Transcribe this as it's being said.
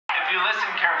you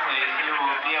listen carefully, you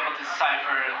will be able to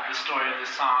decipher the story of this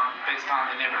song based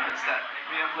on the neighborhoods that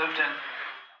we have lived in.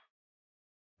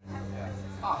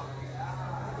 Oh.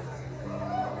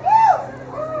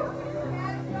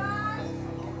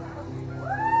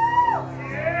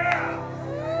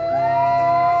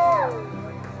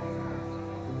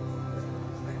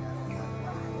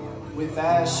 With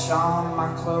ash on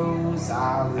my clothes,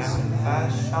 I was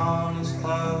ash on his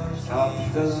clothes.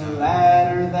 Up the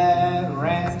ladder that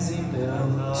Ramsey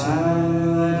built to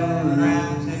the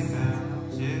roof.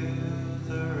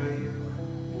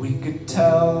 We could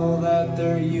tell that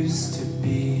there used to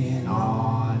be an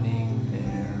awning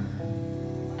there.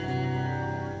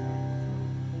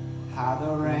 How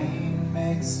the rain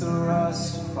makes the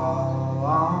rust fall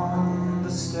on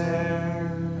the stairs.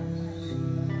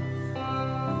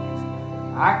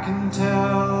 I can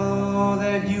tell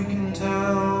that you can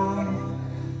tell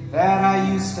that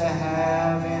I used to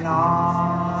have an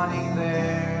awning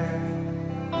there.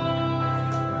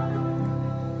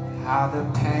 How the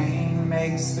pain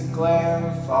makes the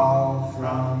glare fall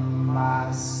from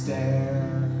my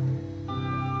stare.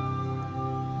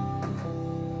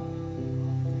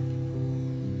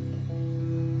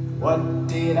 What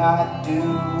did I do?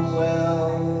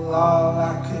 Well, all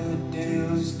I could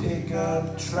do is pick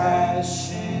up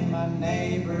trash in my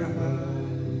neighborhood.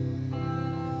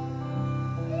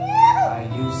 I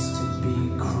used to be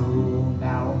cruel,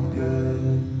 now I'm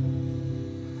good.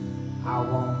 I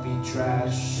won't be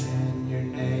trash in your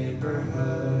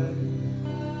neighborhood.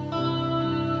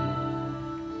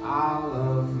 I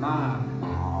love my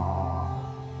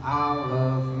mom, I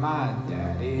love my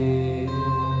daddy.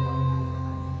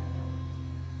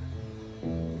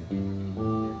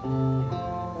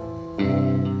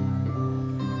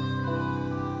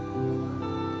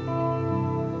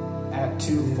 At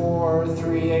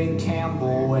 2438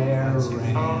 Campbell where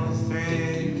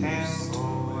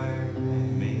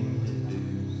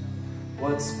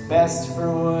what's best for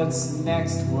what's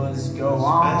next was go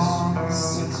on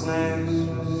seclude.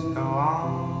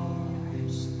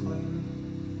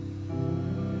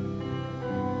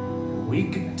 We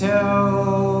could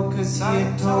tell 'cause he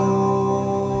had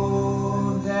told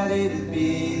that it'd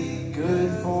be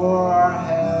good for our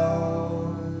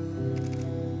health.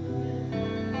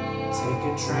 Take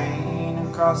a train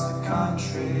across the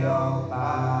country all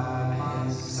by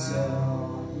himself.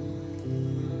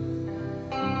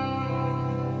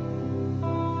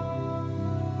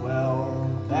 Well,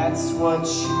 that's what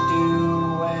you do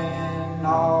when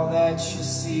all that you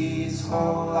see is a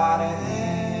whole lot of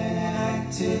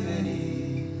inactivity.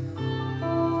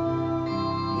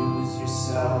 Use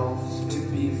yourself to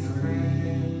be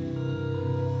free.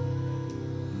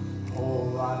 Whole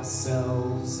lot of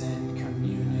selves in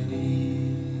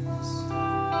communities.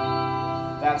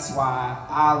 That's why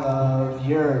I love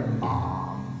your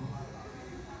mom.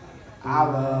 I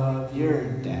love your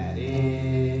daddy.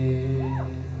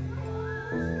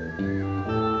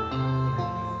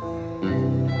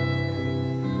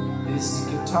 This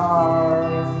guitar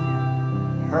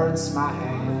hurts my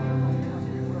hand.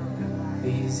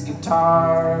 These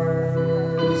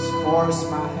guitars force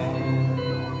my hand.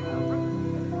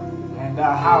 And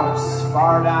a house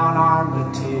far down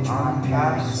Armitage, my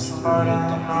parents far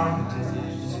down Armitage.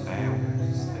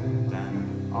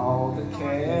 All the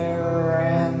care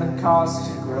and the cost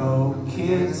to grow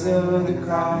kids of the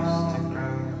ground.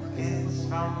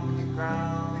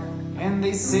 And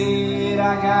they said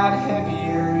I got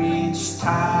heavier each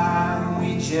time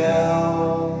we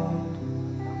gelled.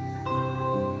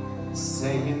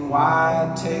 Saying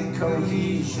why take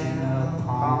cohesion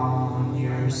upon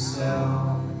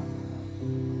yourself.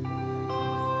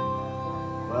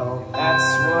 Well, that's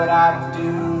what I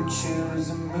do, choose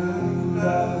a mood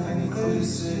of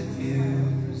inclusive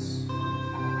views.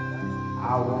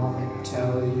 I won't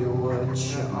tell you what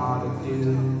you ought to do.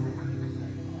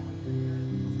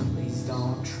 Please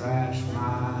don't trash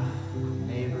my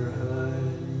neighborhood.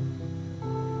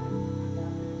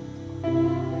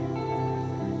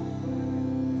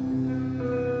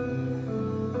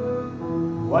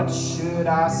 What should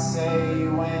I say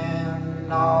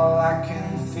when all I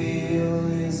can feel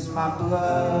is my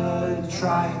blood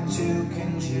trying to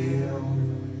congeal?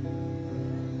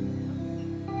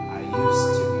 I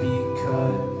used to be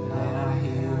cut, then I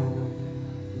healed.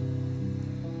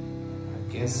 I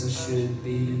guess I should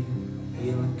be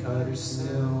healing cutter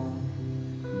still.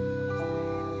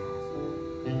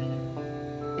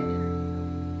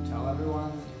 Tell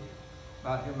everyone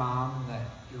about your mom and that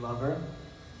you love her.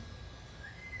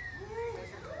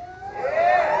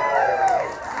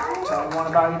 Tell everyone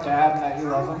about your dad and that you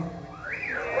love him.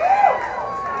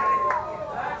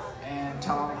 And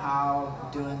tell them how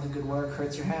doing the good work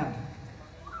hurts your hand.